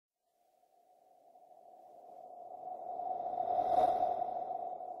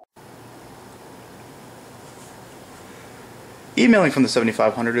Emailing from the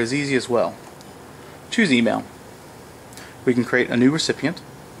 7500 is easy as well. Choose email. We can create a new recipient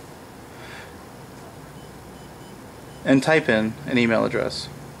and type in an email address.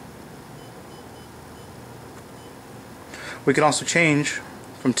 We can also change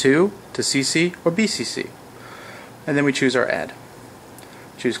from to CC or BCC, and then we choose our ad.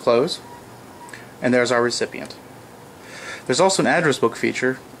 Choose close, and there's our recipient. There's also an address book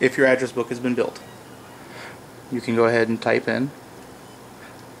feature if your address book has been built. You can go ahead and type in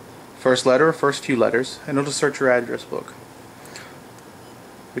first letter or first few letters, and it'll search your address book.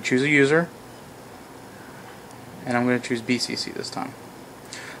 We choose a user, and I'm going to choose BCC this time.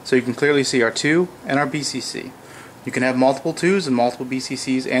 So you can clearly see our to and our BCC. You can have multiple tos and multiple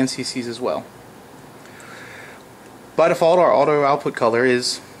BCCs and CCs as well. By default, our auto output color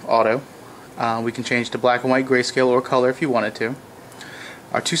is auto. We can change to black and white, grayscale, or color if you wanted to.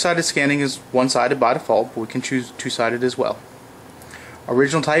 Our two-sided scanning is one-sided by default, but we can choose two-sided as well.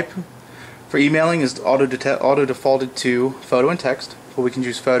 Original type for emailing is auto defaulted to photo and text, but we can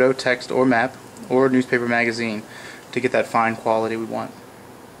choose photo, text, or map, or newspaper magazine to get that fine quality we want.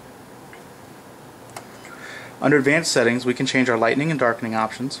 Under advanced settings, we can change our lightening and darkening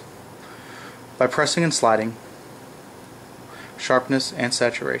options by pressing and sliding, sharpness and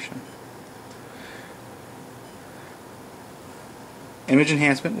saturation. Image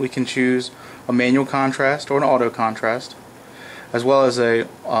enhancement, we can choose a manual contrast or an auto contrast, as well as a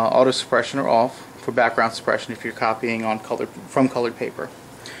auto suppression or off for background suppression if you're copying on from colored paper.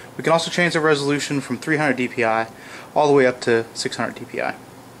 We can also change the resolution from 300 dpi all the way up to 600 dpi.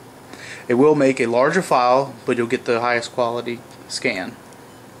 It will make a larger file, but you'll get the highest quality scan.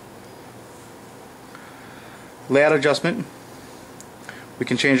 Layout adjustment, we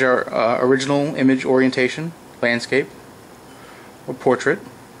can change our original image orientation, landscape, or portrait,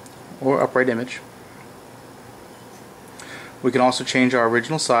 or upright image. We can also change our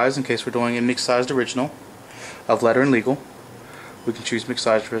original size in case we're doing a mixed sized original of letter and legal. We can choose mixed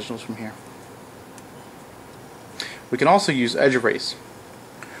sized originals from here. We can also use edge erase.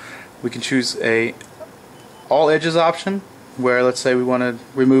 We can choose a all edges option, where let's say we want to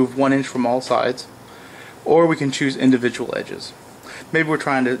remove 1 inch from all sides, or we can choose individual edges. Maybe we're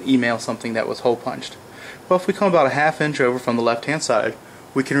trying to email something that was hole punched. Well, if we come about a ½ inch over from the left hand side,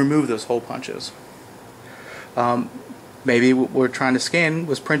 we can remove those hole punches. Maybe what we're trying to scan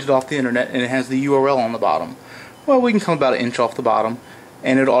was printed off the internet and it has the URL on the bottom. Well, we can come about 1 inch off the bottom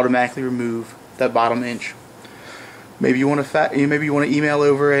and it'll automatically remove that bottom inch. Maybe you want to email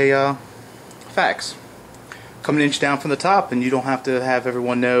over a fax. Come 1 inch down from the top, and you don't have to have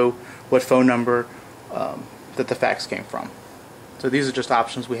everyone know what phone number that the fax came from. So these are just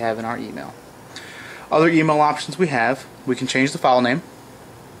options we have in our email. Other email options we can change the file name.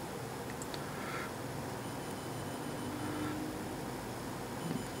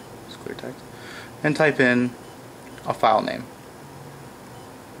 It's clear text. And type in a file name.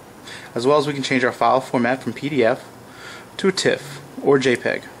 As well as we can change our file format from PDF to a TIFF or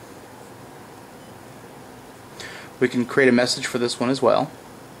JPEG. We can create a message for this one as well.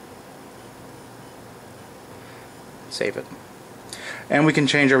 Save it. And we can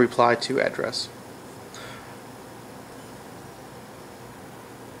change our reply to address.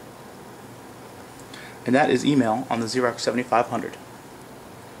 And that is email on the Xerox 7500.